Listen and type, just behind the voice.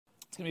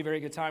going to be a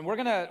very good time. We're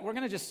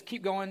gonna just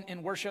keep going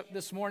in worship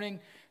this morning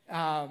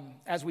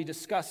as we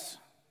discuss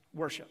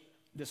worship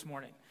this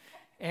morning.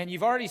 And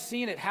you've already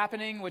seen it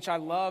happening, which I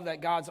love that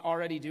God's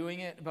already doing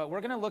it. But we're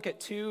going to look at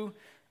two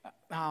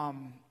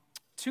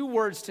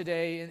words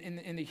today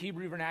in the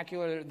Hebrew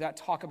vernacular that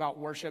talk about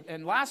worship.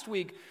 And last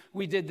week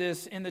we did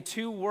this, and the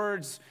two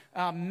words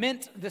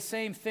meant the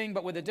same thing,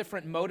 but with a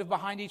different motive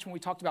behind each when we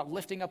talked about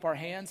lifting up our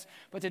hands.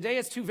 But today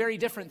it's two very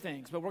different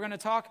things. But we're going to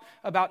talk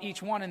about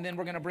each one, and then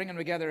we're going to bring them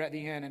together at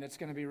the end, and it's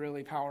going to be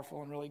really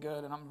powerful and really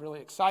good, and I'm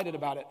really excited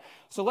about it.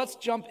 So let's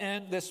jump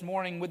in this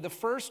morning with the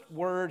first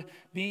word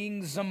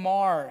being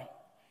zamar.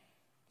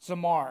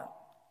 Zamar,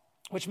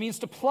 which means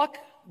to pluck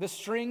the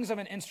strings of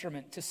an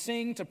instrument, to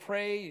sing, to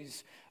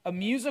praise, a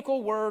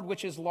musical word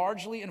which is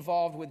largely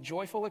involved with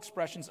joyful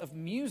expressions of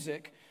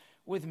music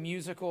with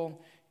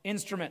musical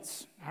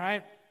instruments, all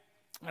right?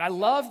 And I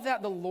love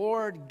that the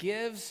Lord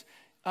gives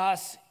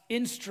us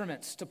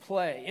instruments to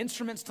play,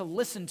 instruments to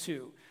listen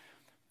to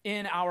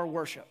in our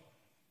worship,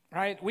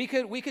 right? We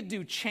could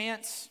do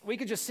chants, we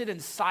could just sit in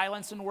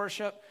silence and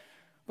worship,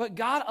 but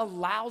God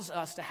allows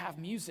us to have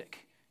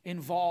music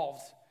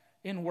involved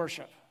in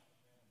worship.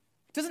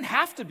 It doesn't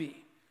have to be,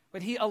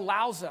 but he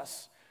allows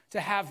us to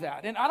have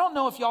that. And I don't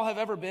know if y'all have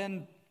ever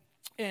been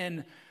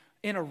in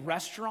a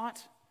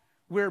restaurant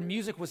where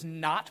music was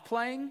not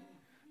playing,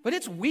 but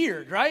it's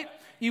weird, right?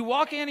 You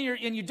walk in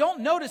and you don't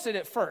notice it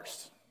at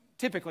first,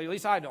 typically, at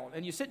least I don't.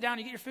 And you sit down,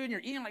 you get your food, and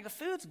you're eating, like, the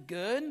food's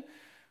good,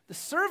 the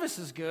service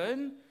is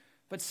good,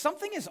 but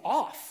something is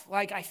off.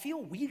 Like, I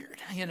feel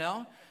weird,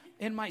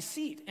 in my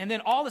seat. And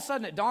then all of a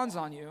sudden it dawns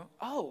on you,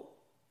 oh,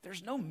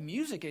 there's no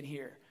music in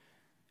here.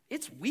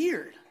 It's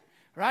weird.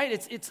 Right?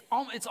 It's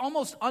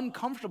almost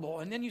uncomfortable.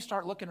 And then you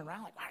start looking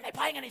around like, why aren't they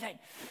playing anything?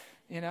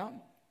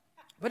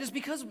 But it's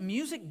because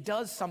music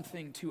does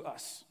something to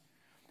us.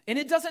 And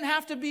it doesn't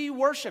have to be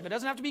worship. It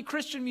doesn't have to be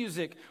Christian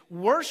music.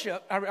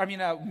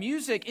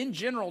 Music in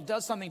general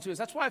does something to us.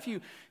 That's why if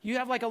you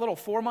have like a little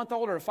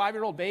 4-month-old or a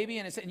 5-year-old baby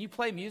and you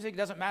play music, it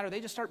doesn't matter.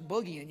 They just start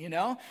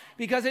boogieing,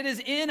 because it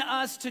is in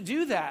us to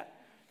do that.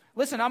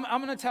 Listen, I'm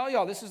going to tell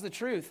y'all, this is the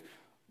truth.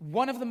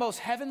 One of the most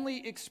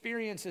heavenly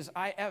experiences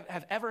I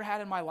have ever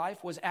had in my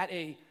life was at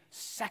a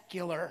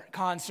secular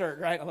concert,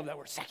 right? I love that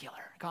word, secular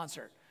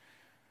concert.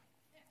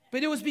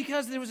 But it was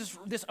because there was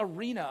this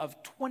arena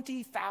of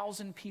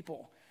 20,000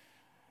 people.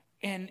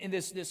 And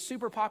this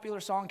super popular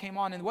song came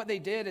on. And what they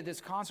did at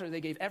this concert,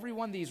 they gave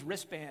everyone these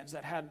wristbands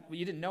that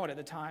you didn't know it at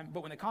the time,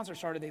 but when the concert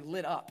started, they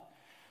lit up.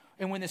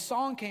 And when the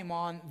song came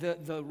on,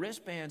 the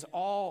wristbands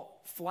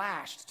all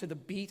flashed to the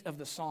beat of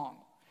the song.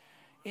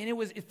 And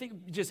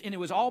it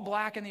was all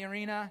black in the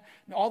arena.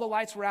 And all the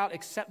lights were out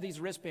except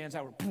these wristbands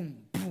that were boom,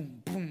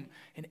 boom, boom.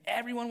 And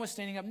everyone was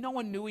standing up. No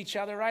one knew each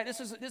other, right? This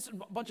is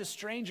a bunch of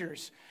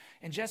strangers.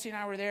 And Jesse and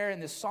I were there, and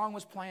this song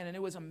was playing, and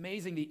it was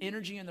amazing. The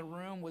energy in the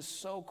room was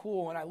so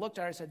cool. And I looked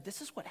at her and I said,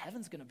 this is what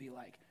heaven's going to be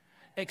like,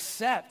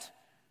 except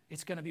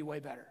it's going to be way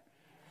better.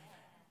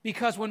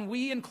 Because when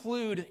we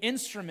include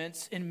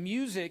instruments in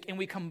music and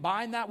we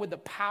combine that with the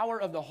power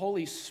of the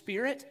Holy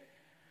Spirit,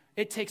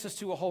 it takes us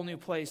to a whole new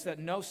place that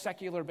no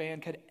secular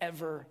band could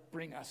ever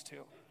bring us to,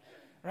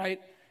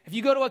 right? If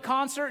you go to a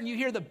concert and you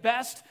hear the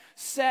best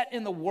set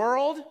in the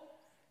world,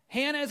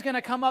 Hannah is going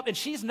to come up and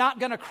she's not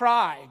going to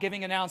cry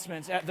giving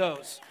announcements at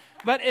those.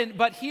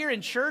 But here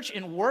in church,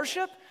 in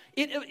worship,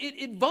 it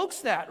evokes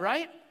that,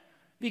 right?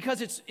 Because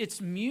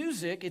it's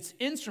music, it's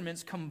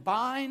instruments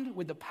combined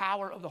with the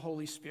power of the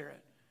Holy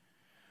Spirit.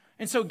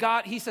 And so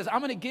God, he says,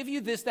 I'm going to give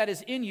you this that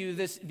is in you,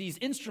 these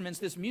instruments,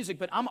 this music,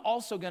 but I'm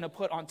also going to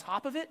put on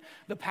top of it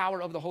the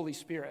power of the Holy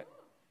Spirit.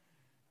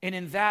 And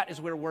in that is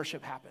where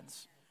worship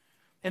happens.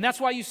 And that's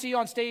why you see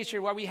on stage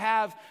here, why we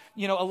have,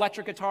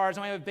 electric guitars,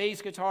 and we have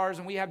bass guitars,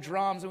 and we have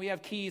drums, and we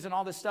have keys, and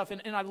all this stuff.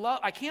 And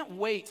I can't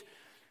wait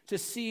to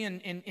see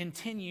in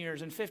 10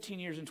 years, and 15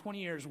 years, and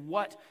 20 years,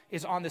 what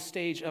is on the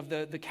stage of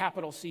the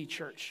capital C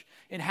church,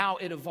 and how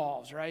it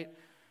evolves, right?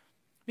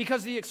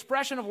 Because the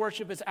expression of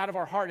worship is out of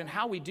our heart, and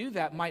how we do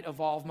that might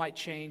evolve, might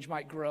change,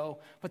 might grow,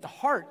 but the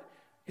heart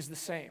is the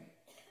same.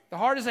 The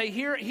heart is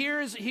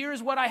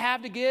here's what I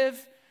have to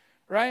give,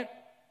 right?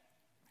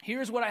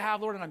 Here's what I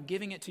have, Lord, and I'm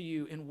giving it to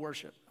you in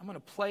worship. I'm going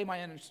to play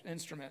my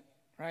instrument,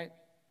 right?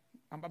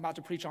 I'm about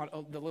to preach on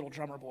the little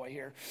drummer boy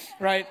here,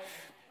 right?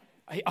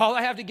 All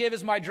I have to give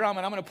is my drum,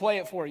 and I'm going to play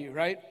it for you,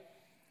 right?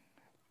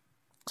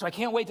 So I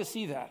can't wait to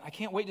see that. I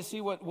can't wait to see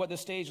what the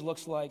stage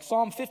looks like.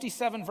 Psalm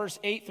 57, verse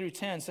 8 through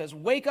 10 says,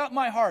 "Wake up,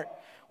 my heart.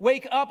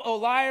 Wake up, O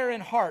lyre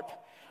and harp.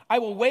 I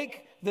will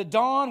wake the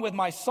dawn with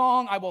my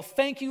song. I will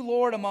thank you,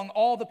 Lord, among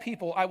all the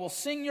people. I will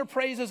sing your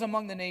praises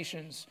among the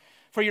nations.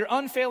 For your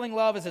unfailing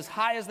love is as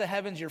high as the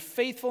heavens. Your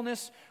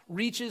faithfulness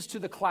reaches to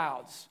the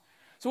clouds."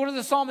 So what is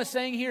the psalmist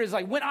saying here is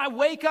like, when I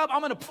wake up,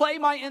 I'm going to play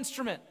my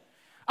instrument.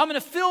 I'm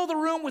going to fill the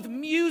room with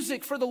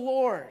music for the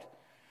Lord.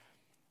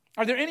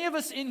 Are there any of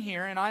us in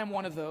here, and I am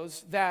one of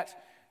those, that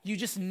you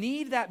just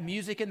need that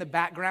music in the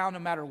background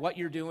no matter what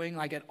you're doing,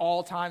 like at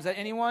all times? Is that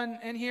anyone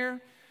in here?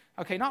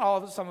 Okay, not all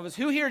of us, some of us.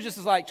 Who here just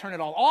is like, turn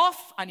it all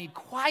off? I need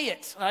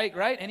quiet,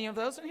 right? Any of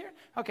those in here?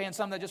 Okay, and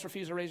some that just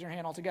refuse to raise your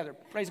hand altogether.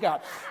 Praise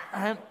God.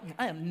 I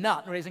am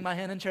not raising my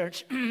hand in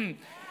church.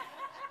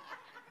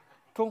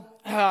 Cool.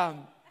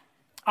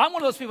 I'm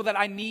one of those people that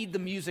I need the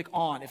music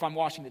on. If I'm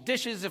washing the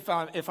dishes, if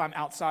I'm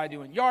outside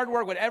doing yard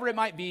work, whatever it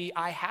might be,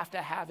 I have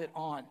to have it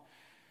on.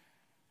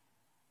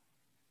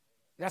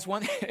 That's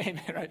one,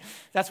 amen, right?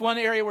 That's one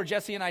area where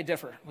Jesse and I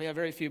differ. We have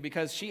very few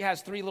because she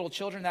has 3 little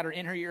children that are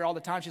in her ear all the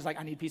time. She's like,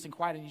 I need peace and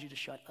quiet. I need you to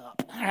shut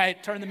up. All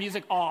right, turn the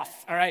music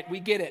off. All right, we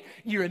get it.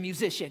 You're a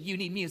musician. You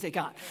need music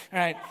on. All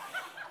right,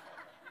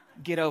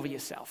 get over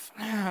yourself.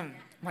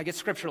 Like it's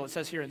scriptural. It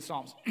says here in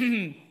Psalms.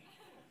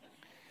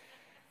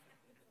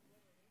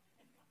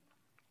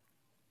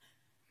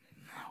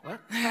 What?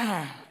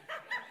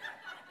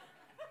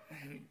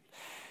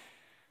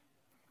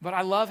 But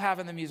I love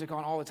having the music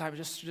on all the time,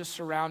 just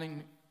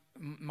surrounding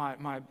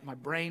my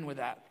brain with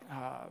that,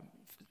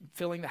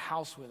 filling the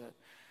house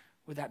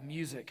with that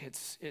music.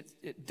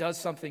 It does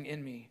something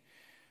in me.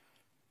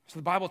 So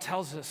the Bible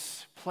tells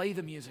us, play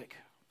the music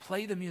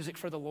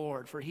for the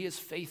Lord, for he is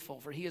faithful,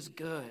 for he is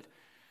good.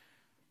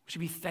 We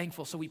should be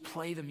thankful, so we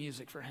play the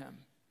music for him.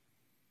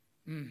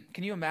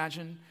 Can you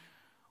imagine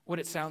what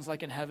it sounds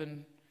like in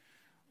heaven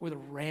with a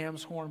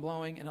ram's horn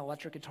blowing and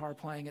electric guitar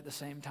playing at the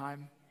same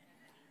time?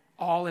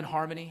 All in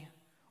harmony,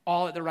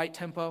 all at the right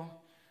tempo,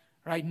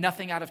 right?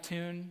 Nothing out of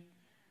tune.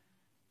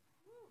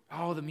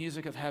 Oh, the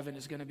music of heaven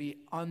is going to be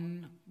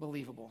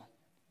unbelievable.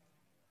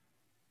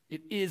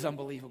 It is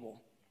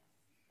unbelievable.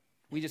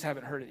 We just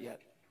haven't heard it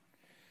yet.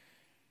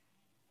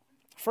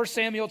 1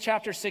 Samuel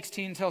chapter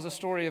 16 tells a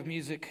story of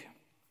music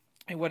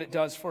and what it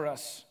does for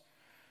us.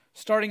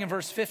 Starting in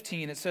verse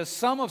 15, it says,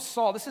 some of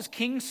Saul, this is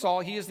King Saul,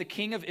 he is the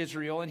king of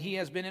Israel, and he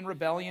has been in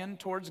rebellion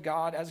towards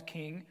God as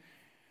king.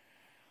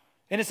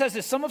 And it says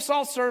this, some of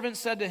Saul's servants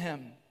said to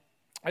him,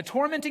 a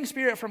tormenting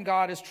spirit from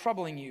God is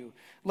troubling you.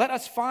 Let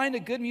us find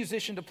a good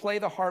musician to play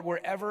the harp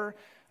whenever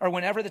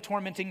the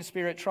tormenting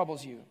spirit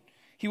troubles you.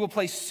 He will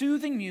play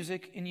soothing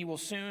music and you will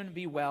soon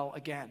be well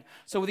again.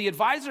 So the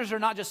advisors are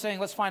not just saying,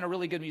 let's find a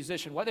really good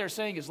musician. What they're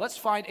saying is, let's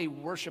find a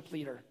worship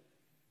leader.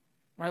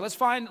 Right? Let's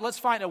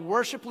find a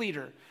worship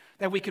leader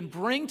that we can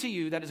bring to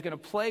you that is going to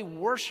play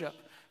worship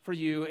for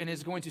you and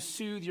is going to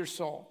soothe your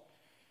soul.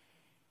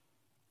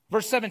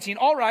 Verse 17,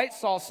 all right,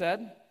 Saul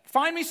said,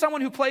 find me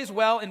someone who plays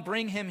well and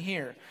bring him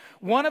here.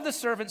 One of the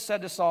servants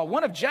said to Saul,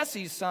 one of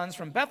Jesse's sons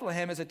from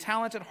Bethlehem is a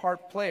talented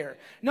harp player.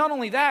 Not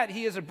only that,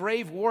 he is a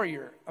brave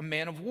warrior, a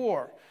man of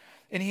war,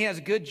 and he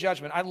has good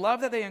judgment. I love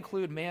that they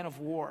include man of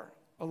war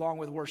along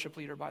with worship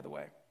leader, by the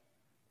way.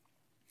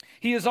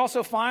 He is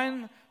also a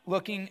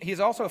fine-looking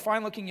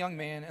young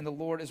man, and the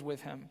Lord is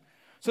with him.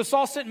 So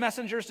Saul sent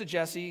messengers to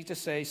Jesse to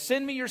say,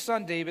 send me your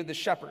son David, the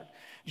shepherd.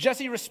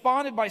 Jesse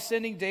responded by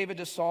sending David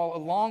to Saul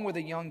along with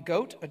a young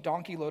goat, a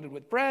donkey loaded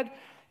with bread,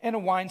 and a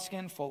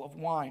wineskin full of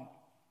wine.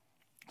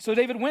 So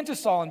David went to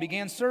Saul and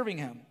began serving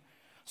him.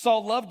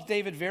 Saul loved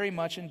David very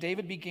much, and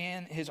David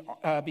became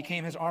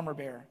his armor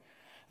bearer.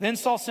 Then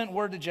Saul sent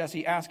word to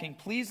Jesse, asking,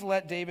 please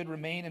let David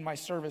remain in my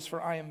service,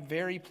 for I am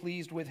very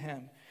pleased with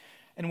him.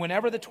 And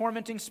whenever the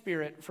tormenting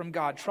spirit from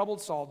God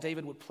troubled Saul,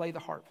 David would play the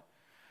harp.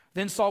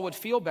 Then Saul would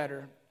feel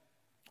better,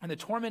 and the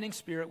tormenting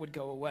spirit would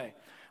go away.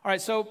 All right,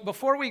 so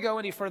before we go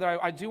any further,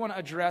 I do want to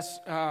address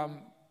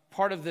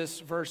part of this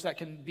verse that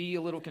can be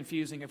a little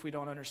confusing if we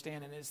don't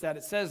understand it, is that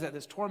it says that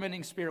this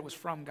tormenting spirit was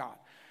from God,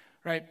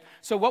 right?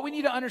 So what we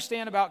need to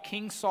understand about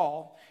King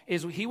Saul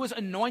is he was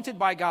anointed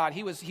by God.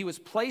 He was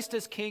placed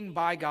as king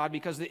by God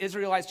because the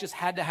Israelites just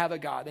had to have a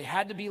God. They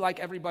had to be like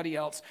everybody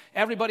else.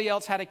 Everybody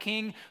else had a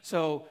king,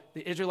 so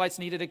the Israelites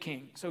needed a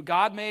king. So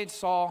God made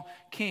Saul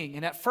king,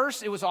 and at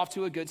first it was off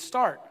to a good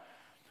start.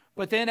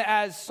 But then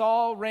as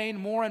Saul reigned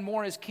more and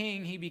more as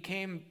king, he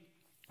became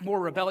more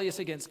rebellious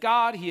against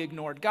God. He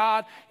ignored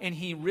God, and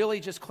he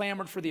really just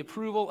clamored for the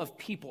approval of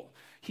people.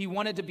 He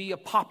wanted to be a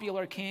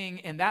popular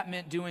king, and that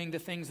meant doing the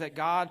things that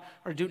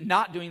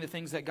not doing the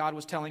things that God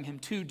was telling him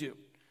to do.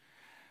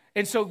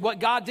 And so what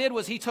God did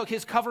was he took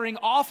his covering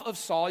off of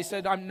Saul. He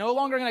said, I'm no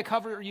longer going to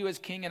cover you as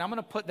king, and I'm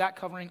going to put that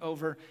covering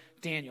over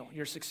Daniel,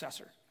 your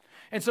successor.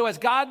 And so as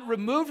God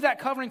removed that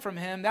covering from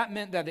him, that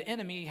meant that the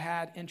enemy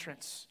had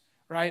entrance.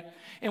 Right?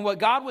 And what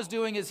God was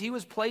doing is he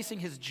was placing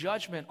his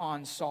judgment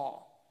on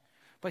Saul.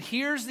 But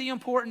here's the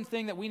important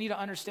thing that we need to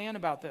understand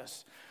about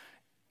this.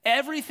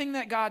 Everything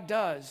that God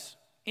does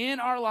in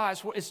our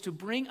lives is to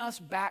bring us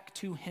back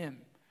to him.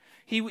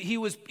 He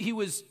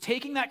was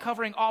taking that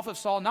covering off of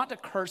Saul, not to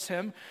curse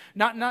him,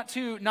 not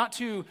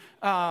to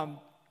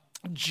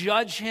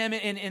judge him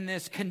in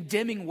this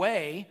condemning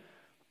way.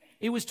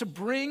 It was to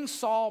bring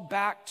Saul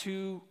back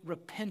to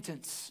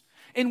repentance.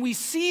 And we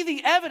see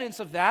the evidence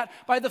of that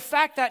by the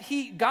fact that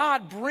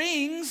God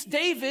brings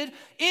David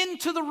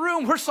into the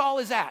room where Saul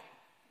is at.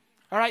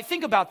 All right,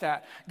 think about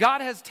that. God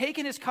has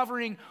taken his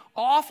covering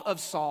off of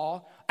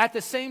Saul, at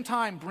the same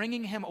time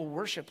bringing him a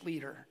worship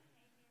leader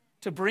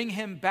to bring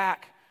him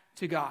back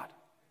to God.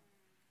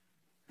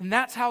 And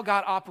that's how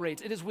God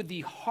operates. It is with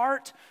the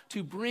heart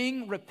to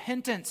bring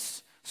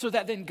repentance so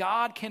that then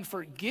God can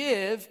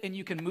forgive and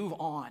you can move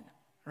on,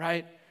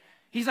 right?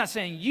 He's not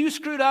saying you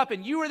screwed up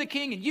and you were the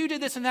king and you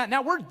did this and that.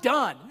 Now we're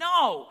done.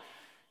 No.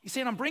 He's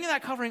saying I'm bringing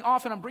that covering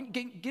off and I'm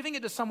giving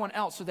it to someone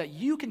else so that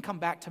you can come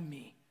back to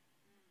me.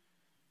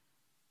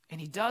 And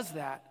he does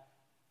that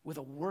with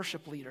a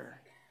worship leader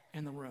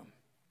in the room.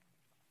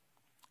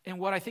 And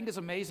what I think is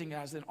amazing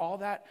is that all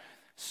that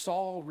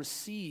Saul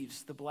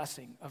receives the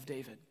blessing of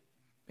David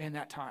in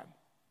that time.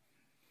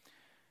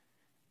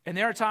 And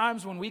there are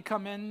times when we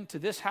come into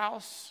this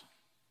house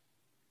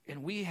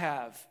and we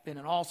have been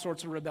in all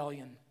sorts of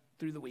rebellion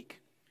through the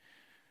week.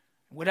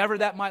 Whatever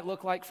that might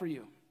look like for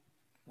you,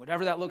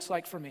 whatever that looks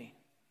like for me.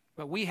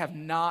 But we have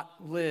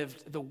not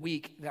lived the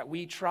week that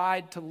we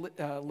tried to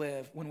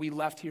live when we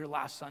left here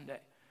last Sunday.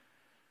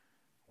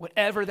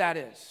 Whatever that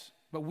is.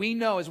 But we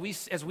know as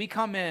we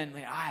come in,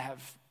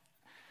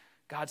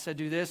 God said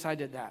do this, I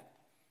did that.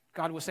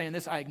 God was saying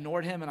this, I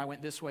ignored him and I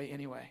went this way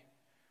anyway.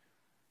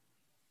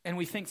 And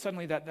we think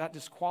suddenly that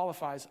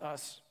disqualifies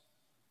us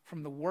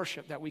from the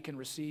worship that we can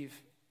receive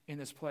in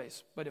this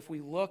place. But if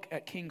we look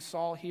at King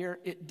Saul here,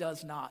 it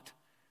does not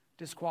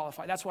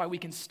disqualify. That's why we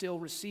can still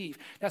receive.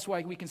 That's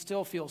why we can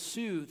still feel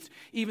soothed,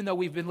 even though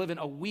we've been living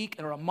a week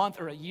or a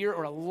month or a year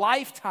or a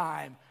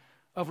lifetime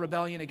of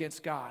rebellion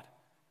against God.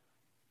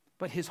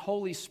 But his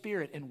Holy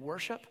Spirit in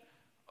worship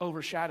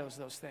overshadows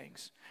those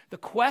things. The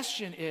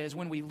question is,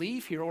 when we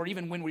leave here, or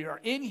even when we are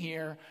in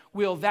here,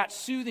 will that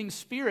soothing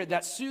spirit,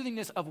 that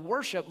soothingness of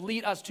worship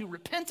lead us to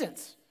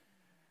repentance?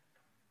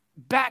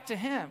 Back to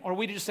him. Or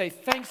we just say,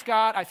 thanks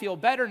God, I feel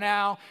better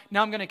now.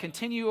 Now I'm going to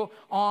continue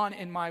on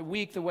in my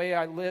week the way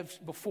I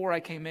lived before I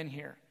came in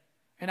here.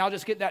 And I'll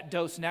just get that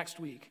dose next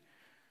week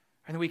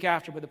and the week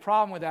after. But the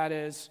problem with that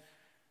is,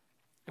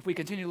 if we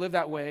continue to live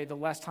that way, the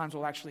less times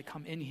we'll actually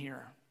come in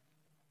here.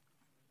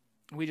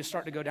 And we just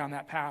start to go down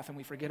that path and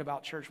we forget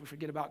about church, we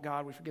forget about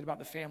God, we forget about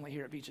the family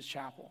here at Beaches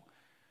Chapel.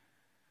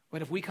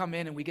 But if we come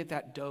in and we get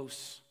that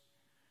dose,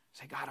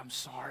 say, God, I'm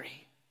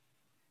sorry.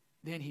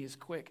 Then he is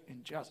quick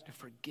and just to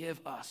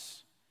forgive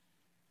us.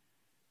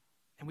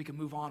 And we can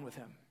move on with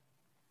him.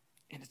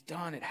 And it's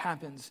done. It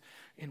happens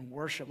in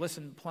worship.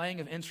 Listen, playing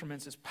of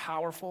instruments is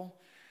powerful.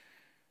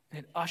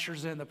 And it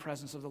ushers in the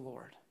presence of the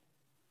Lord.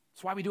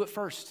 That's why we do it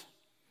first.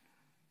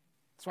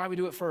 That's why we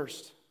do it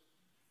first.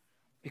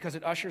 Because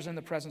it ushers in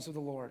the presence of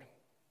the Lord.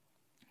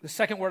 The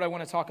second word I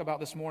want to talk about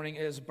this morning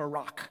is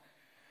barak.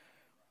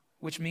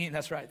 Which means,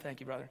 that's right,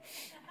 thank you, brother.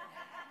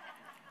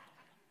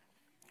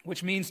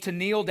 Which means to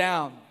kneel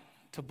down.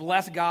 To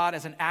bless God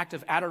as an act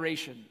of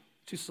adoration,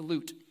 to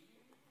salute.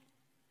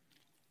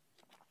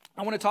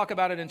 I want to talk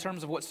about it in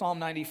terms of what Psalm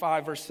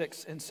 95, verse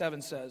 6 and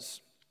 7 says.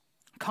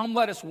 Come,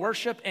 let us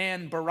worship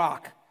and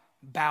barak,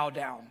 bow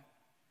down.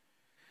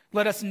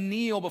 Let us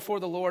kneel before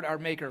the Lord our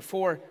Maker,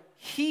 for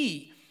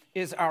he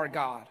is our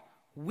God.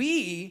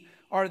 We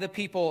are the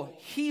people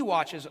he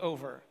watches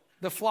over,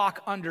 the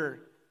flock under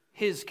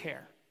his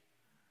care.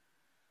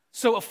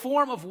 So a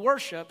form of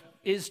worship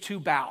is to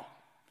bow.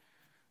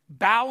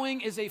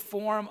 Bowing is a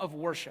form of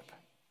worship.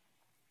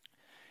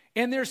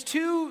 And there's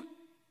two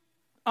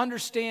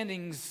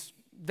understandings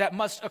that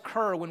must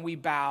occur when we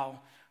bow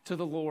to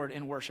the Lord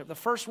in worship. The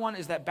first one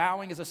is that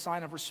bowing is a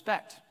sign of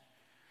respect.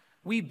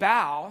 We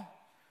bow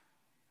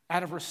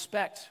out of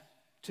respect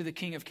to the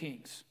King of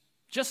Kings.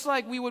 Just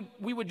like we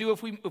would do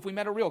if we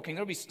met a real king.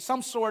 There would be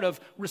some sort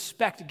of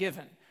respect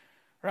given,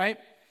 right?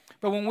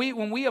 But when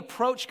we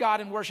approach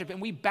God in worship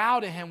and we bow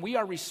to him, we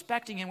are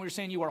respecting him. We're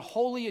saying you are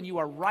holy and you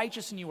are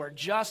righteous and you are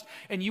just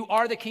and you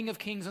are the King of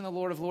Kings and the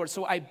Lord of Lords.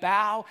 So I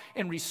bow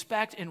in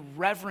respect and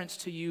reverence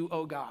to you,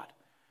 O God.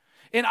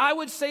 And I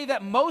would say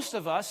that most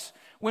of us,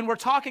 when we're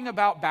talking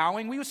about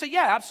bowing, we would say,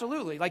 yeah,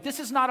 absolutely. Like this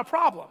is not a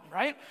problem,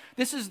 right?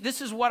 This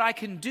is what I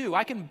can do.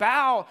 I can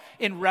bow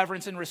in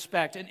reverence and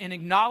respect and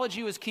acknowledge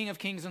you as King of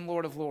Kings and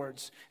Lord of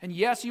Lords. And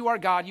yes, you are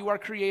God, you are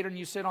creator, and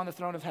you sit on the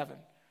throne of heaven.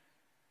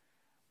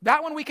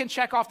 That one we can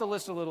check off the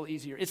list a little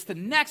easier. It's the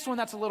next one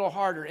that's a little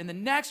harder. And the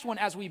next one,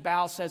 as we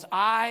bow, says,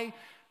 I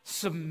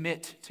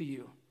submit to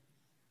you.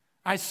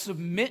 I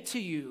submit to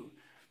you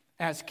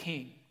as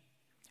king.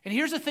 And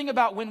here's the thing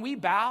about when we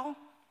bow.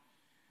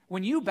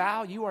 When you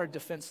bow, you are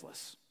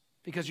defenseless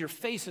because your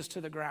face is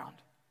to the ground.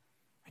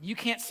 And you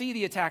can't see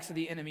the attacks of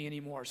the enemy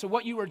anymore. So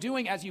what you are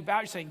doing as you bow,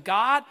 you're saying,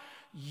 God,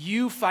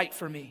 you fight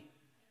for me.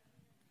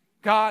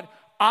 God,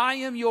 I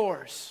am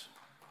yours.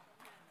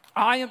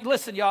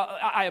 Listen, y'all,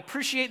 I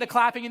appreciate the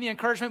clapping and the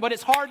encouragement, but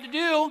it's hard to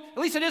do.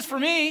 At least it is for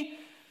me.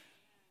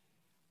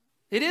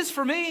 It is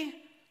for me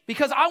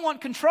because I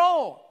want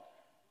control.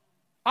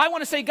 I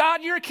want to say,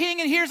 God, you're a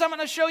king, and I'm going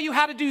to show you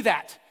how to do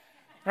that,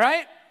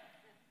 right?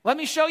 Let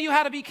me show you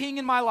how to be king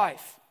in my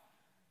life.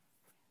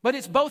 But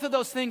it's both of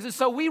those things, and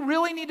so we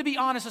really need to be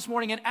honest this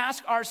morning and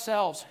ask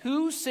ourselves,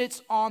 who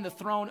sits on the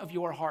throne of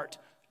your heart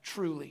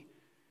truly?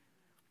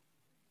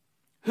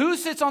 Who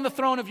sits on the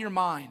throne of your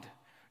mind?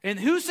 And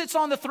who sits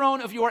on the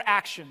throne of your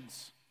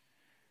actions?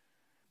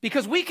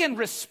 Because we can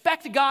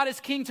respect God as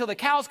king till the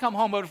cows come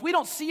home, but if we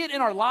don't see it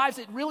in our lives,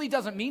 it really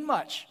doesn't mean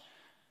much.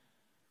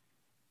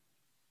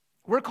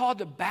 We're called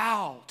to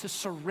bow, to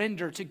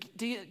surrender, to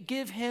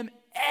give him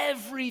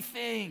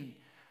everything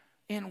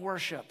in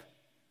worship.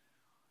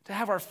 To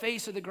have our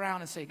face to the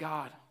ground and say,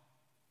 God,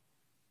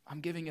 I'm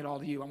giving it all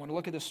to you. I want to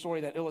look at this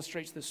story that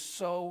illustrates this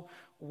so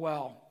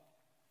well.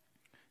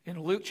 In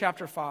Luke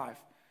chapter 5,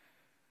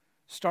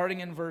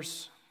 starting in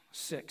verse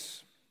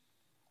 6.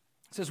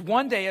 It says,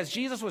 one day as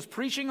Jesus was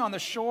preaching on the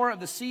shore of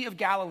the Sea of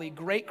Galilee,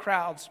 great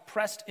crowds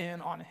pressed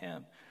in on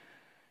him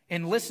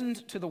and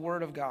listened to the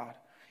word of God.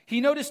 He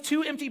noticed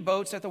 2 empty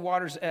boats at the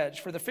water's edge,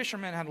 for the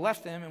fishermen had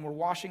left them and were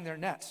washing their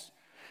nets.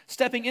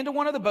 Stepping into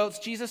one of the boats,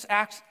 Jesus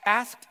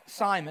asked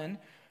Simon,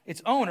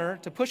 its owner,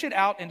 to push it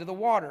out into the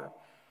water.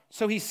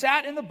 So he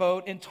sat in the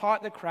boat and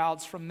taught the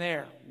crowds from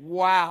there.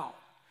 Wow.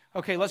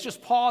 Okay, let's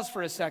just pause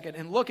for a second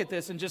and look at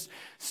this and just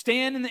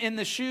stand in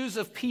the shoes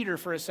of Peter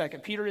for a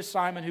second. Peter is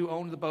Simon who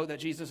owned the boat that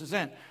Jesus is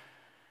in.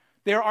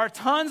 There are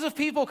tons of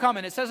people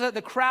coming. It says that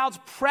the crowds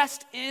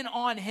pressed in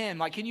on him.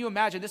 Like, can you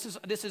imagine? This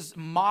is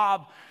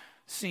mob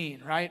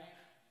scene, right?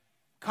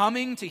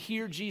 Coming to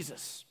hear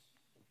Jesus.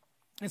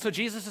 And so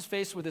Jesus is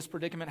faced with this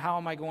predicament. How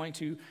am I going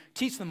to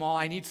teach them all?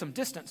 I need some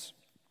distance.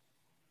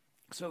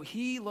 So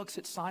he looks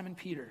at Simon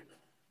Peter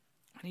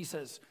and he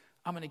says,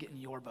 I'm going to get in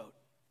your boat.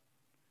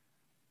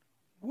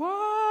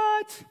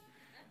 What?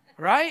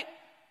 Right?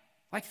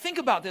 Like, think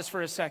about this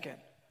for a second.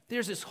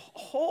 There's this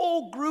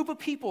whole group of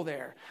people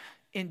there,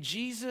 and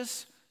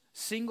Jesus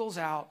singles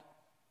out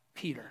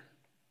Peter.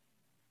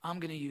 I'm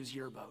going to use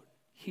your boat.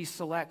 He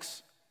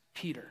selects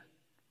Peter.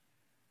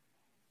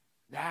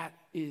 That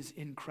is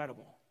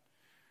incredible.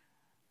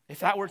 If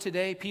that were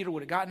today, Peter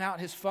would have gotten out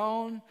his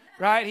phone,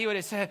 right? He would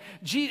have said,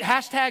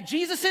 hashtag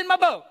Jesus in my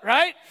boat,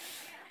 right?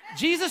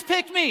 Jesus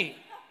picked me.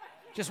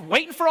 Just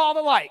waiting for all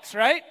the likes,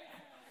 right?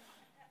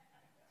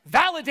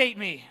 Validate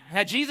me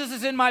that Jesus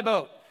is in my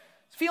boat.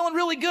 It's feeling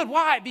really good.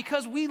 Why?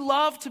 Because we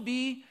love to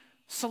be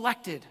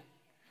selected.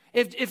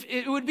 If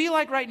it would be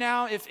like right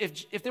now,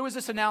 if there was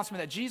this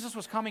announcement that Jesus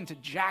was coming to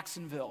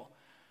Jacksonville,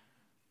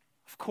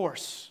 of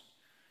course,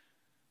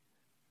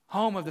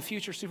 home of the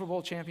future Super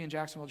Bowl champion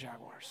Jacksonville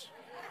Jaguars.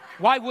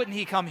 Why wouldn't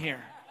he come here?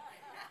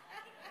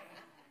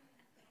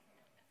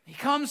 He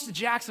comes to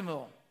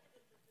Jacksonville.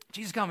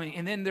 Jesus coming,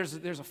 and then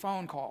there's a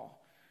phone call.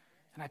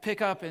 And I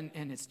pick up, and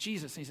it's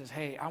Jesus. And he says,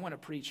 hey, I want to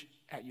preach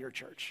at your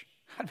church.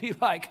 I'd be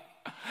like,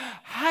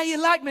 how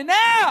you like me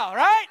now,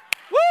 right?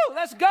 Woo,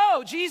 let's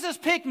go. Jesus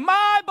picked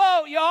my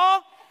boat,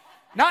 y'all.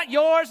 Not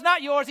yours,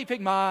 not yours. He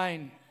picked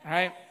mine,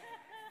 right?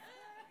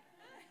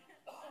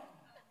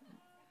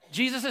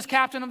 Jesus is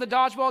captain of the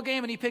dodgeball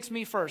game, and he picks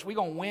me first. We're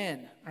going to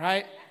win,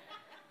 right?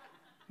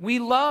 We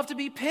love to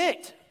be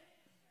picked.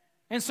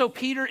 And so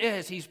Peter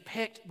he's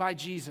picked by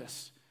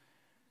Jesus.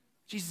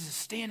 Jesus is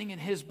standing in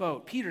his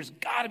boat. Peter's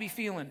got to be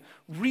feeling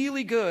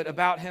really good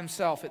about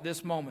himself at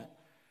this moment.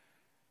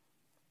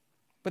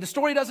 But the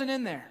story doesn't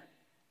end there.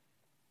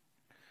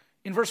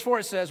 In verse 4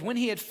 it says, when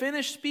he had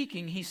finished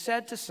speaking, he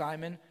said to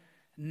Simon,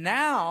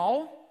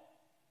 now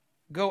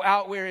go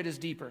out where it is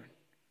deeper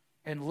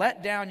and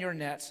let down your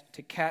nets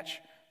to catch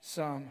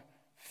some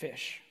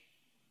fish.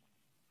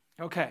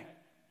 Okay.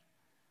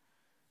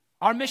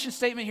 Our mission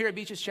statement here at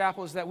Beaches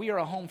Chapel is that we are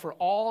a home for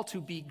all to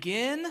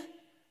begin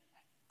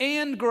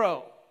and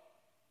grow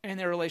in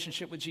their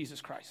relationship with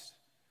Jesus Christ.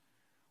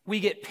 We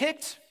get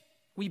picked,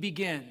 we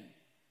begin.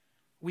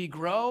 We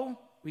grow,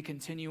 we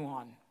continue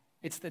on.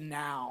 It's the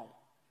now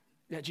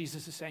that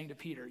Jesus is saying to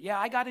Peter. Yeah,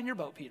 I got in your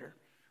boat, Peter.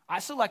 I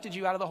selected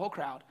you out of the whole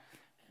crowd.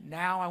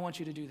 Now I want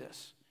you to do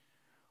this.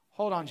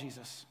 Hold on,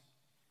 Jesus.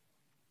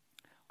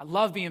 I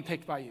love being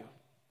picked by you.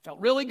 Felt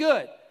really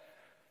good.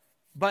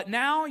 But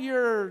now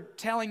you're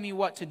telling me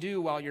what to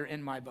do while you're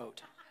in my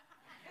boat.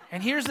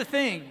 And here's the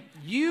thing.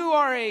 You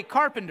are a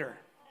carpenter.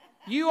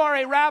 You are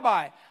a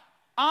rabbi.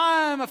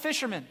 I'm a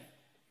fisherman.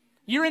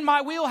 You're in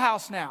my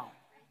wheelhouse now.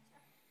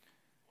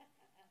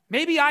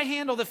 Maybe I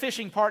handle the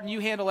fishing part and you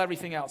handle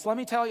everything else. Let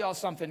me tell y'all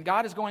something.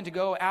 God is going to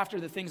go after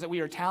the things that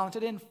we are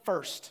talented in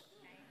first.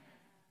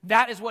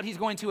 That is what he's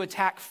going to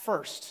attack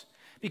first,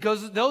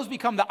 because those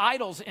become the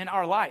idols in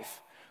our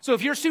life. So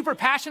if you're super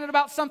passionate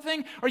about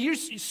something, or you're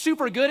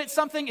super good at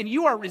something and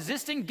you are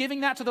resisting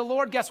giving that to the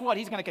Lord, guess what?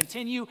 He's going to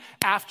continue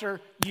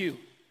after you.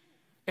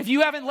 If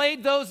you haven't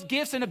laid those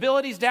gifts and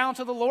abilities down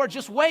to the Lord,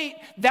 just wait.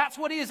 That's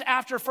what he is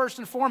after first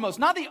and foremost,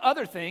 not the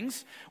other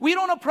things. We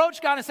don't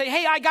approach God and say,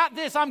 hey, I got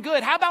this, I'm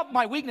good. How about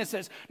my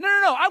weaknesses? No.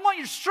 I want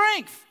your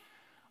strength.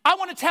 I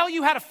want to tell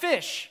you how to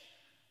fish.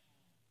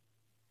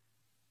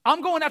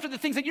 I'm going after the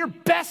things that you're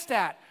best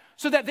at,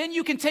 so that then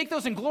you can take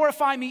those and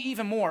glorify me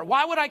even more.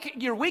 Why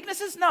would your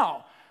weaknesses?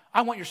 No,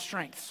 I want your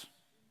strengths.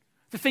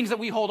 The things that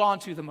we hold on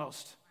to the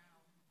most.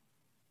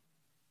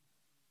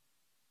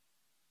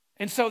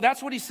 And so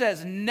that's what he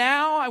says.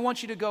 Now I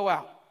want you to go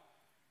out.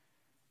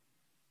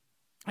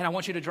 And I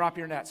want you to drop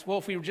your nets. Well,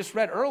 if we just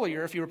read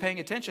earlier, if you were paying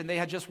attention, they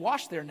had just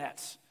washed their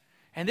nets.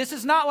 And this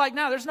is not like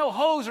now. There's no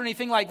hose or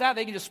anything like that.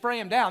 They can just spray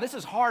them down. This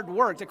is hard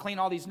work to clean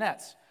all these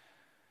nets.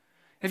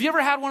 Have you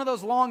ever had one of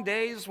those long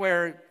days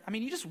where,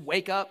 you just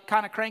wake up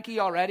kind of cranky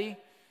already?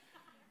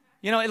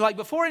 You know, like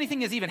before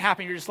anything has even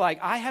happened, you're just like,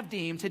 I have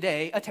deemed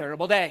today a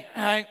terrible day.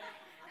 Right?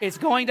 It's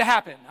going to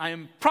happen. I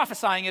am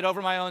prophesying it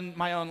over my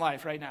own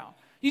life right now.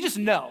 You just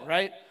know,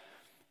 right?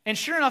 And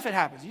sure enough, it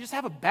happens. You just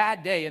have a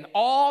bad day, and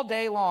all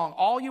day long,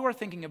 all you are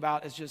thinking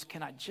about is just,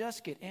 can I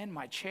just get in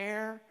my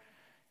chair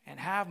and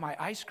have my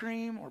ice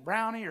cream or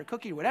brownie or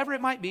cookie, whatever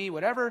it might be,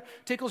 whatever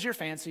tickles your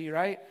fancy,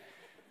 right?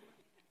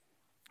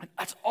 And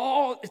it's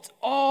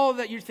all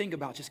that you think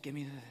about. Just give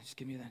me that, just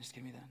give me that, just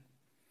give me that.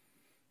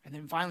 And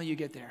then finally you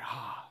get there.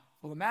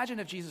 Well, imagine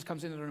if Jesus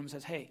comes into the room and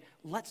says, hey,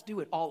 let's do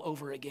it all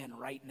over again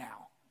right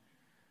now.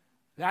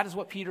 That is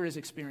what Peter is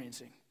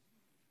experiencing.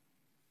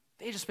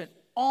 They just spent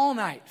all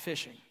night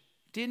fishing,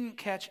 didn't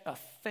catch a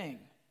thing.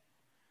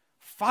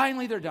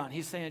 Finally, they're done.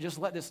 He's saying, just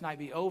let this night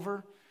be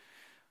over.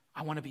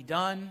 I want to be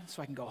done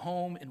so I can go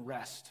home and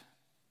rest.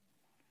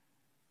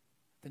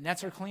 The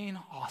nets are clean,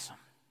 awesome.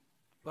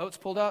 Boats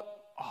pulled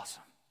up,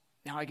 awesome.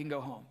 Now I can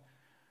go home.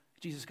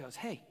 Jesus goes,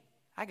 hey,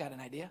 I got an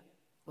idea.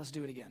 Let's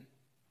do it again.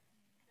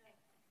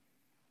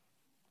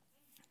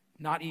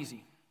 Not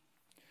easy.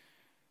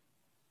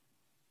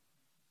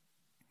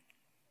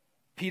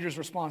 Peter's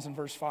response in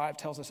verse 5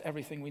 tells us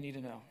everything we need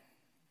to know.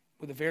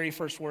 With the very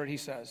first word he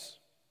says,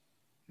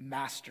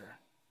 Master.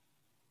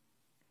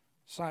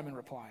 Simon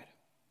replied,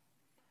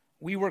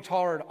 we worked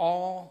hard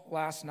all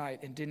last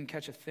night and didn't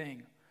catch a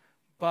thing.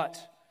 But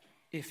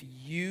if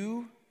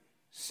you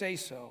say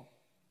so,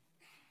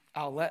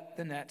 I'll let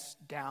the nets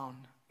down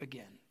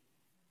again.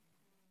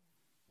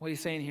 What he's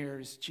saying here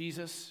is,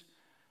 Jesus,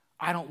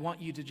 I don't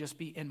want you to just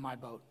be in my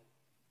boat.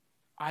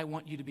 I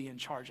want you to be in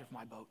charge of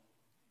my boat.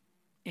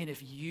 And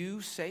if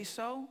you say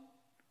so,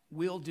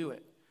 we'll do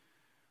it.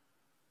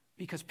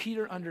 Because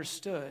Peter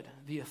understood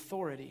the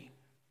authority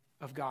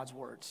of God's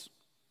words.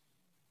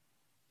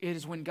 It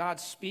is when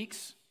God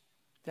speaks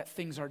that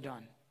things are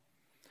done.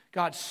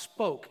 God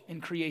spoke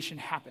and creation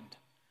happened.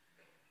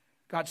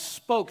 God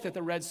spoke that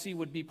the Red Sea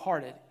would be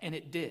parted, and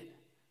it did.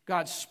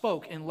 God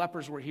spoke and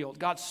lepers were healed.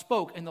 God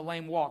spoke and the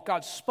lame walked.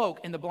 God spoke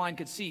and the blind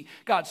could see.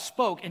 God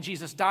spoke and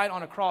Jesus died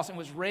on a cross and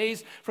was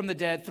raised from the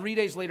dead 3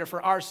 days later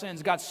for our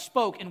sins. God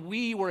spoke and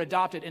we were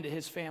adopted into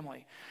his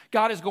family.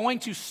 God is going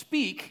to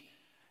speak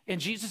and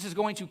Jesus is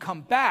going to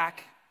come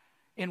back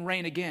and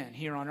reign again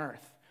here on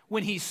earth.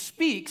 When he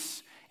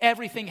speaks,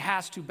 everything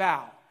has to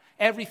bow.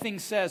 Everything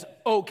says,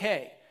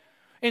 okay.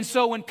 And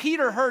so when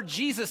Peter heard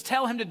Jesus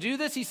tell him to do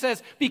this, he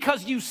says,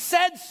 because you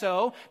said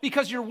so,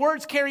 because your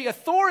words carry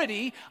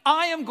authority,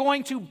 I am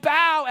going to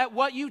bow at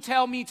what you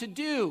tell me to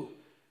do.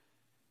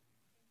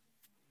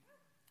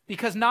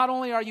 Because not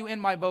only are you in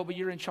my boat, but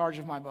you're in charge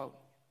of my boat.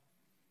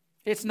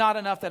 It's not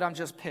enough that I'm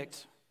just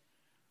picked.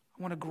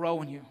 I want to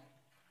grow in you.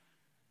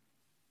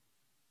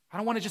 I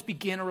don't want to just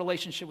begin a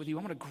relationship with you.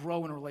 I want to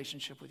grow in a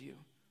relationship with you.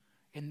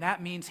 And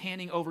that means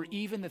handing over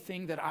even the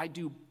thing that I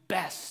do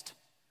best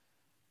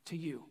to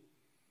you.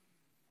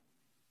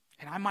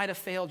 And I might have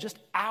failed just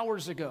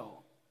hours ago,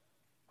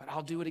 but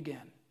I'll do it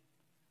again.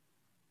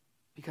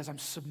 Because I'm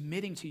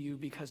submitting to you,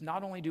 because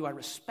not only do I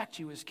respect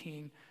you as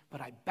king, but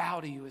I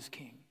bow to you as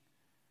king.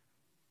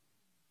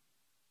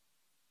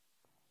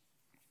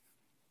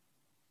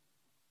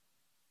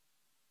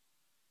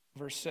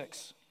 Verse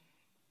 6.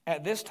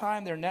 At this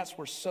time their nets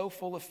were so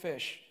full of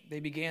fish, they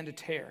began to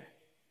tear.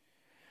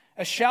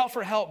 A shout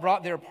for help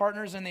brought their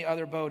partners in the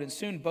other boat, and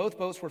soon both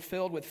boats were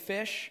filled with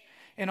fish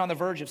and on the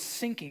verge of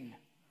sinking.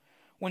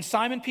 When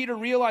Simon Peter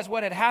realized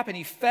what had happened,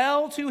 he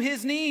fell to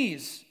his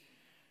knees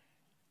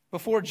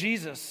before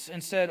Jesus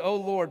and said, "Oh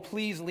Lord,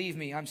 please leave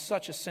me. I'm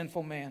such a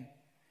sinful man."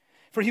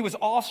 For he was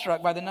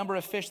awestruck by the number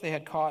of fish they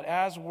had caught,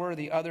 as were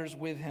the others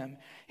with him.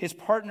 His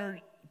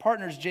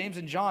partners, James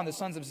and John, the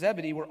sons of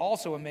Zebedee, were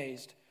also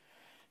amazed.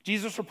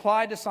 Jesus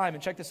replied to Simon,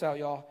 check this out,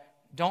 y'all,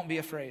 don't be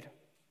afraid.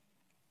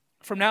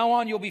 From now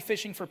on, you'll be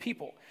fishing for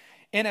people.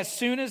 And as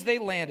soon as they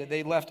landed,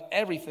 they left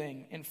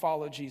everything and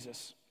followed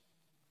Jesus.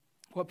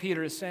 What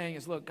Peter is saying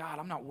is, look, God,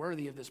 I'm not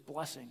worthy of this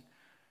blessing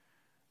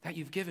that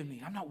you've given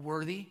me. I'm not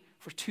worthy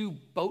for 2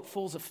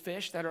 boatfuls of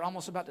fish that are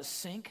almost about to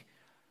sink.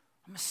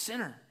 I'm a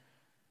sinner.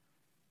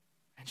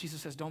 And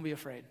Jesus says, don't be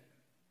afraid.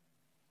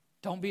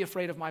 Don't be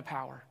afraid of my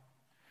power.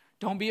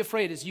 Don't be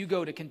afraid as you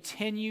go to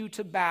continue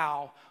to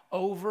bow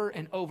over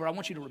and over. I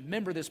want you to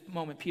remember this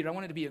moment, Peter. I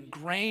want it to be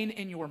ingrained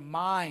in your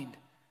mind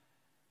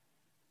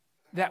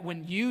that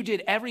when you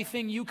did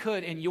everything you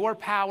could in your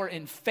power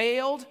and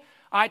failed,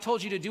 I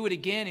told you to do it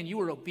again and you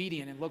were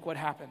obedient, and look what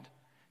happened.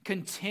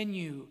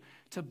 Continue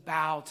to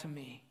bow to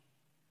me.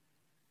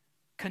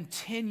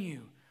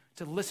 Continue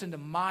to listen to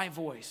my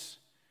voice.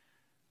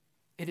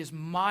 It is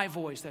my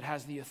voice that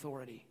has the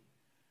authority.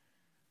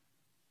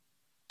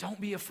 Don't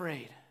be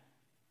afraid.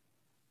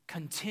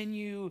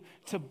 Continue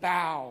to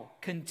bow.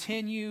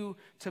 Continue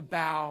to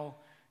bow.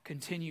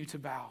 Continue to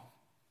bow.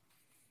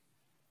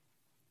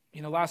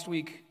 You know, last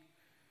week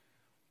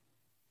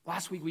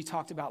we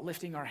talked about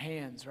lifting our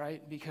hands,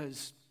 right?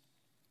 Because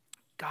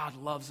God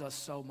loves us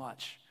so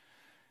much.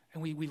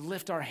 And we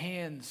lift our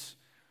hands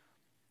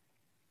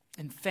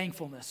in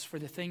thankfulness for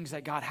the things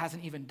that God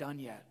hasn't even done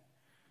yet.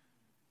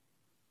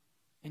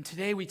 And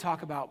today we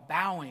talk about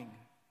bowing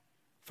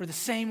for the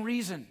same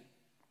reason.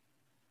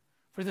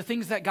 For the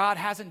things that God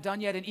hasn't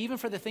done yet, and even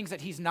for the things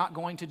that he's not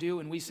going to do.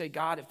 And we say,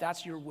 God, if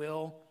that's your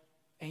will,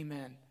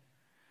 amen.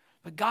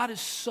 But God is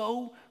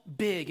so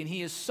big and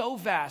he is so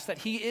vast that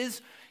he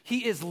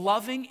is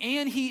loving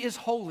and he is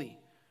holy,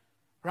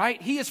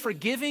 right? He is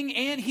forgiving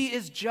and he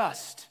is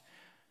just.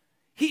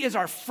 He is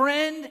our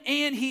friend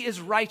and he is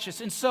righteous.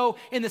 And so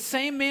in the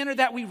same manner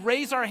that we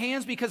raise our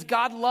hands because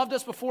God loved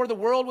us before the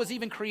world was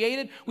even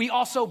created, we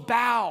also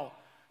bow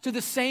to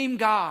the same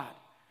God.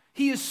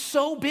 He is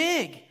so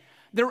big.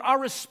 Our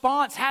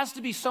response has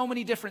to be so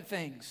many different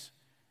things.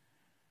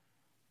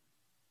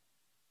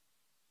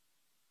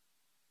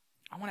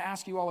 I want to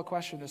ask you all a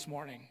question this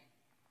morning.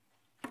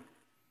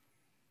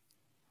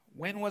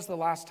 When was the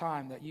last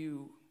time that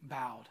you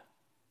bowed?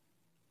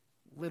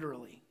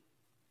 Literally.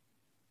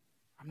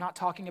 I'm not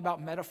talking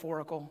about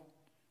metaphorical.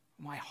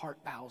 My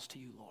heart bows to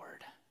you,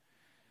 Lord.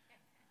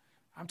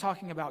 I'm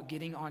talking about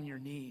getting on your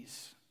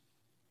knees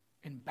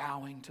and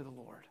bowing to the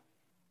Lord.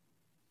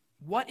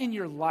 What in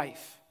your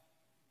life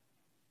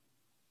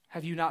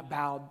have you not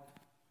bowed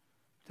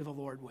to the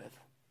Lord with?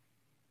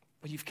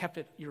 But you've kept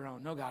it your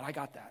own. No, God, I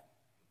got that.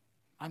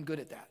 I'm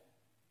good at that.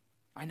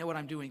 I know what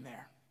I'm doing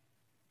there.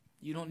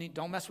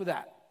 Don't mess with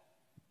that.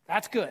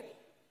 That's good.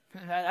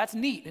 That's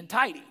neat and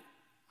tidy.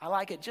 I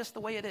like it just the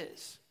way it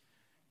is.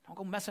 Don't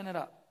go messing it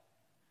up.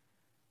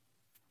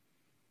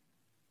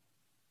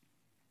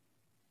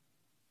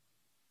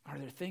 Are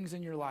there things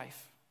in your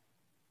life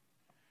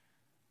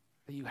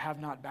that you have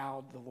not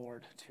bowed the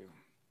Lord to?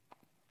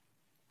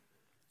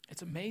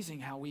 It's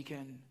amazing how we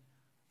can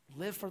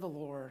live for the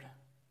Lord,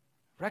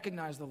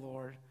 recognize the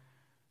Lord,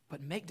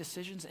 but make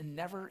decisions and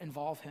never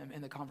involve him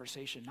in the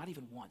conversation, not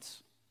even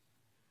once.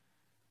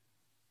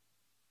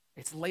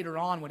 It's later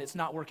on when it's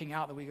not working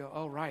out that we go,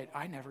 oh, right,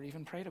 I never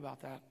even prayed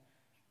about that.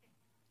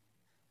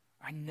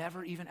 I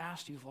never even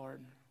asked you,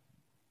 Lord,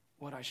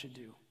 what I should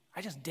do.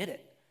 I just did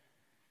it.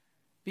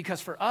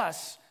 Because for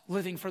us,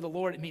 living for the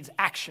Lord, it means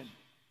action,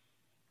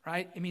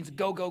 right? It means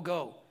go, go,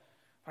 go.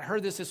 I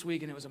heard this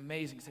week and it was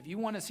amazing. So if you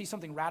want to see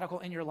something radical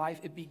in your life,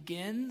 it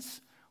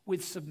begins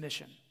with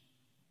submission.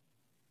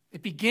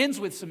 It begins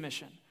with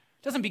submission.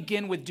 It doesn't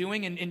begin with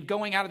doing and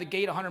going out of the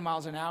gate 100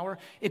 miles an hour.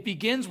 It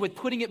begins with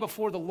putting it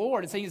before the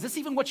Lord and saying, is this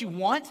even what you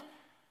want?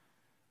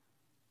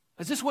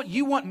 Is this what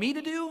you want me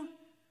to do?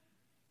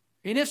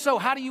 And if so,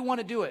 how do you want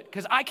to do it?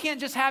 Because I can't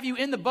just have you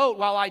in the boat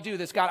while I do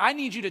this, God. I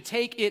need you to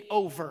take it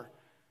over.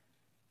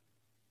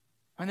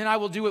 And then I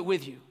will do it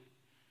with you.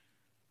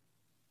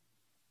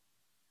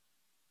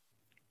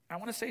 I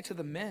want to say to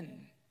the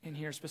men in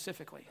here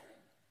specifically,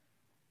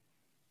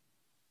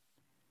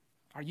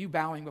 are you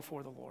bowing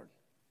before the Lord?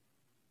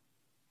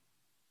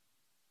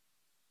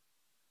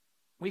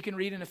 We can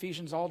read in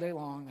Ephesians all day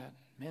long that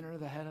men are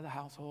the head of the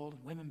household,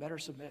 and women better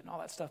submit and all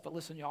that stuff. But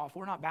listen, y'all, if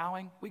we're not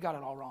bowing, we got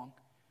it all wrong.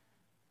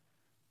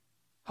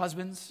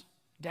 Husbands,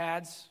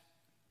 dads,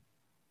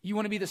 you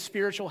want to be the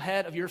spiritual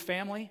head of your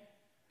family?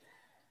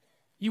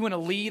 You want to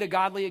lead a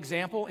godly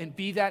example and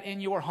be that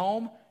in your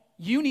home?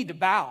 You need to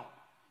bow,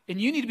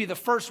 and you need to be the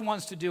first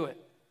ones to do it.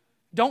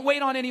 Don't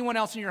wait on anyone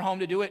else in your home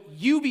to do it.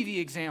 You be the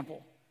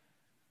example.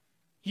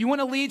 You want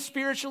to lead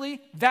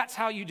spiritually? That's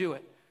how you do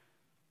it.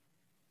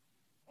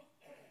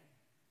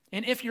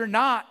 And if you're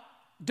not,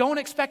 don't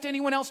expect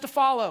anyone else to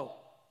follow.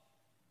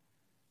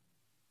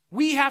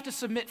 We have to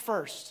submit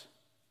first.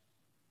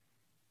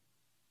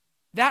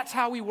 That's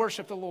how we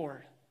worship the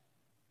Lord.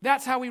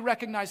 That's how we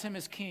recognize him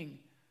as King.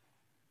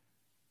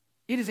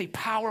 It is a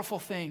powerful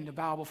thing to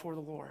bow before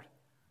the Lord.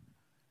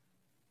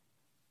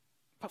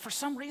 But for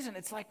some reason,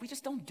 it's like we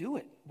just don't do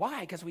it.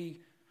 Why? Because we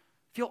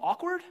feel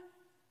awkward?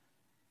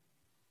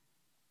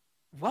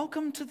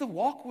 Welcome to the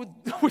walk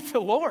with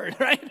the Lord,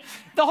 right?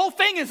 The whole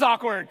thing is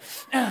awkward.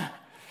 But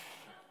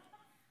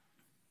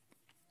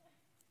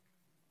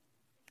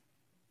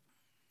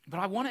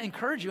I want to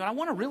encourage you, and I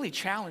want to really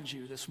challenge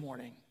you this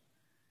morning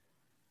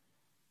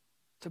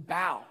to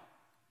bow.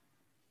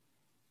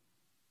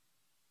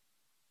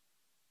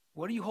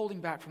 What are you holding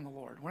back from the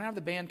Lord? We're going to have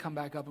the band come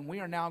back up, and we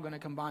are now going to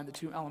combine the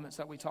two elements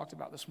that we talked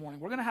about this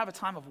morning. We're going to have a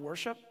time of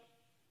worship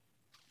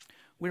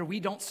where we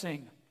don't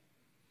sing.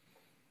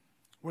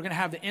 We're going to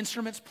have the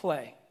instruments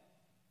play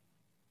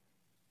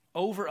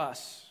over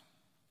us,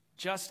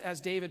 just as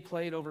David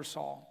played over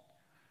Saul.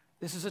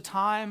 This is a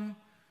time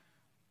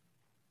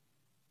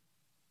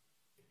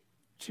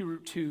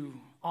to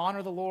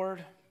honor the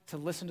Lord, to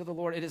listen to the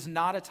Lord. It is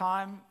not a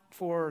time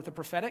for the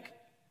prophetic.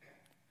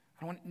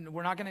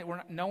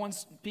 No one's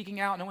speaking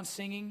out, no one's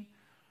singing.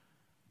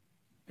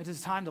 It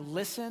is a time to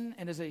listen,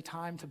 and it is a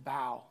time to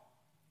bow.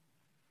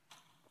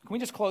 Can we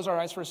just close our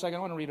eyes for a second? I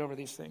want to read over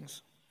these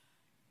things.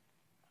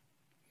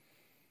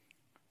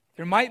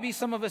 There might be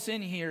some of us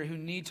in here who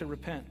need to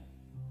repent.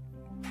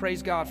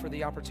 Praise God for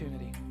the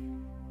opportunity.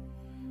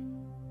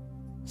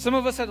 Some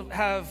of us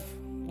have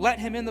let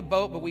him in the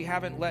boat, but we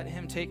haven't let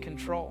him take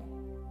control.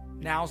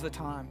 Now's the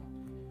time.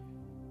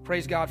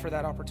 Praise God for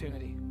that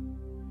opportunity.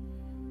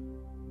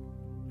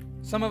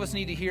 Some of us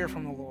need to hear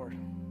from the Lord.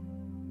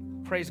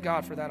 Praise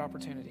God for that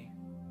opportunity.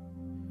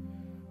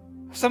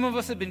 Some of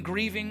us have been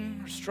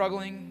grieving or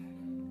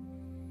struggling,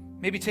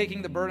 maybe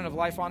taking the burden of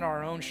life onto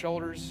our own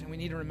shoulders, and we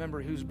need to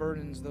remember whose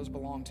burdens those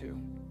belong to.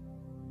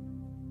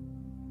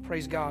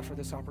 Praise God for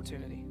this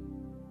opportunity.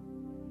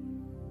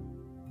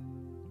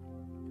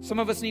 Some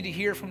of us need to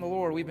hear from the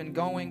Lord. We've been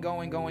going,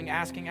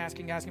 asking,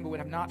 but we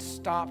have not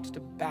stopped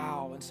to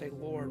bow and say,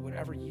 Lord,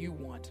 whatever you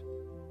want.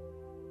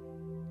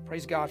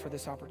 Praise God for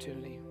this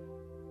opportunity.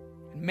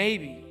 And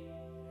maybe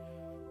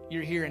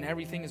you're here and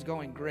everything is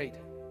going great.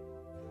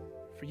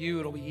 For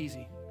you, it'll be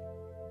easy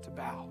to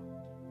bow.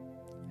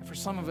 And for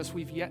some of us,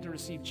 we've yet to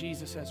receive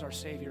Jesus as our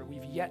Savior.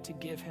 We've yet to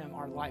give him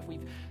our life.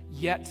 We've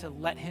yet to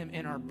let him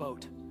in our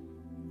boat.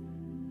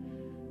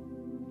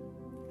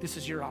 This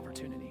is your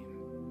opportunity.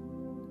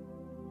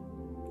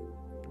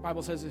 The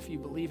Bible says if you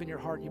believe in your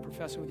heart and you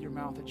profess it with your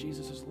mouth that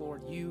Jesus is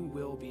Lord, you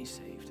will be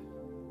saved.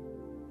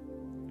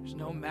 There's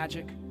no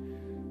magic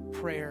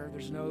prayer.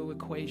 There's no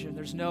equation.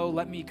 There's no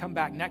let me come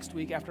back next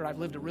week after I've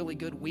lived a really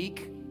good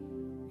week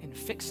and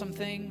fix some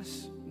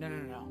things.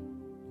 No.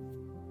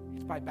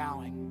 It's by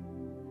bowing,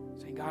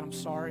 saying, God, I'm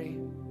sorry.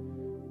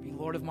 Be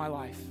Lord of my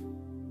life.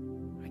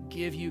 I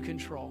give you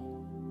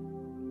control.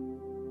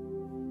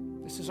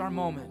 This is our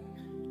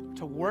moment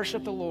to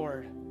worship the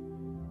Lord,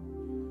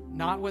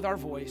 not with our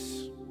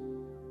voice,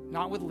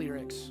 not with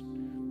lyrics,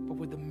 but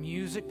with the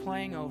music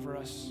playing over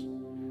us,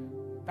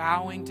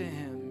 bowing to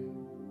him.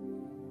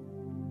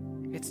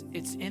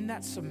 It's in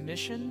that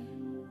submission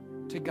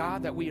to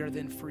God that we are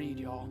then freed,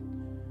 y'all.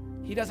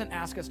 He doesn't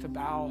ask us to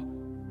bow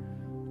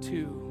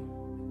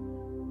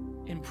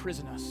to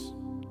imprison us.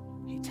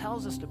 He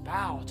tells us to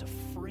bow to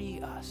free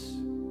us.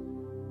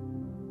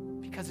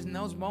 Because in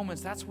those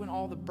moments, that's when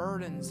all the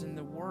burdens and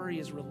the worry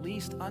is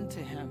released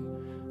unto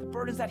him. The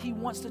burdens that he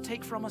wants to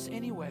take from us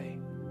anyway.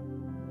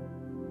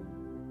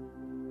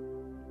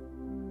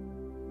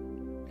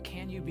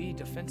 Can you be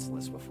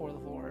defenseless before the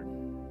Lord?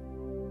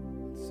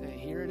 Say,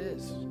 here it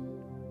is.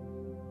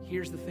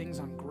 Here's the things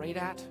I'm great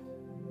at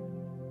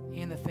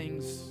and the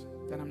things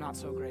that I'm not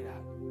so great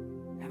at.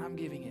 And I'm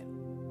giving it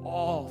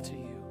all to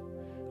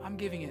you. I'm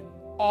giving it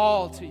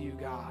all to you,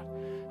 God.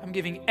 I'm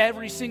giving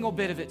every single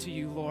bit of it to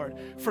you, Lord.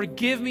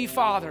 Forgive me,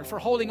 Father, for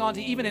holding on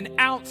to even an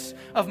ounce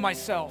of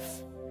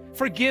myself.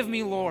 Forgive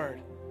me,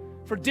 Lord,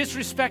 for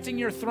disrespecting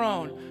your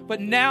throne. But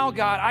now,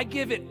 God, I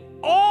give it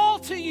all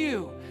to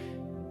you.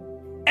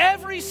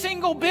 Every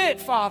single bit,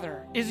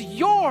 Father, is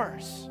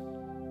yours.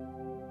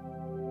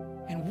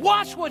 And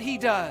watch what he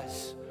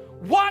does.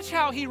 Watch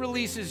how he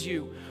releases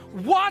you.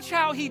 Watch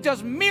how he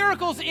does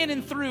miracles in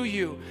and through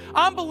you.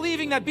 I'm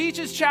believing that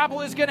Beaches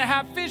Chapel is going to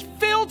have fish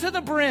filled to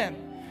the brim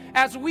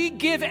as we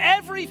give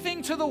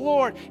everything to the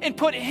Lord and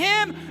put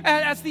him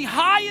as the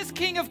highest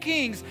King of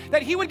Kings,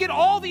 that he would get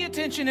all the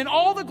attention and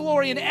all the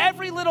glory and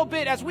every little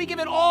bit as we give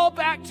it all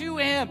back to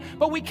him.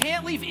 But we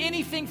can't leave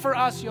anything for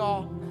us,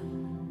 y'all.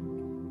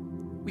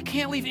 We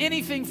can't leave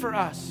anything for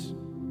us.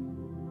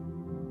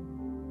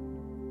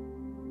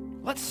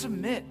 Let's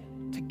submit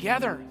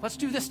together. Let's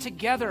do this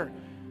together.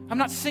 I'm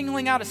not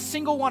singling out a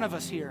single one of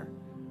us here.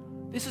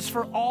 This is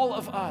for all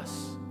of us.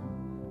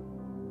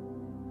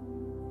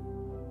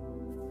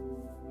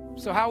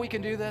 So how we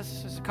can do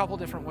this is a couple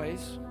different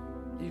ways.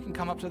 You can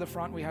come up to the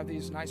front. We have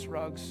these nice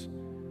rugs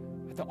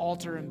at the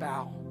altar and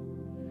bow.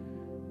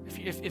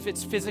 If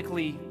it's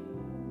physically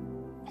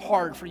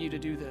hard for you to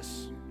do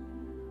this,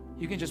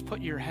 you can just put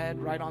your head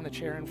right on the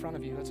chair in front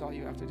of you. That's all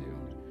you have to do.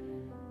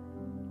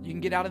 You can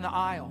get out in the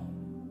aisle.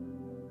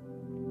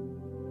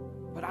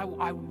 But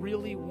I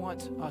really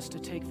want us to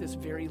take this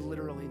very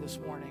literally this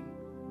morning.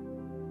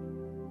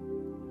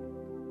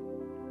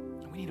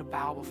 And we need to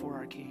bow before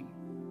our King.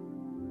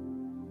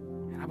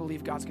 And I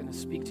believe God's going to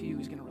speak to you.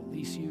 He's going to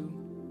release you.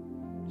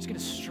 He's going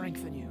to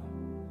strengthen you.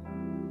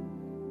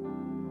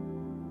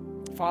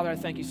 Father, I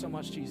thank you so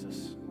much,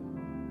 Jesus,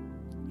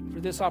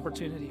 for this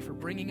opportunity, for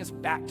bringing us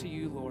back to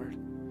you, Lord.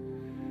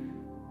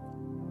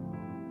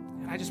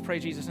 And I just pray,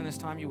 Jesus, in this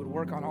time you would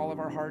work on all of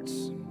our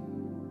hearts.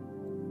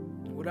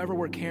 Whatever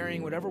we're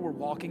carrying, whatever we're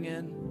walking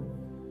in,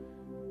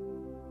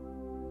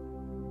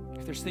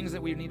 if there's things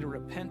that we need to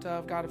repent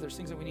of, God, if there's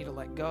things that we need to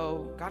let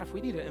go, God, if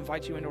we need to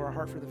invite you into our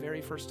heart for the very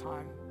first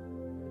time,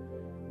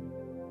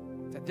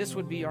 that this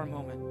would be our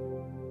moment.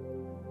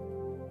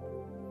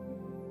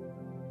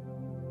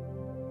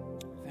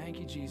 Thank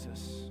you,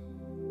 Jesus.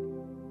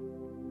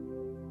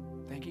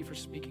 Thank you for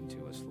speaking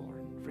to us,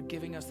 Lord, for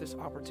giving us this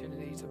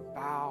opportunity to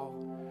bow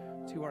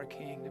to our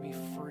King, to be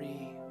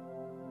free,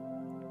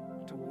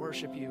 to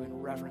worship you in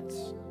reverence,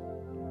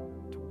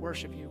 to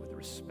worship you with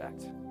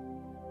respect.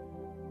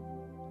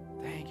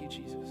 Thank you,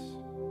 Jesus.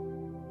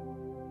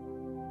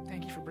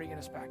 Thank you for bringing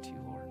us back to you,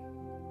 Lord.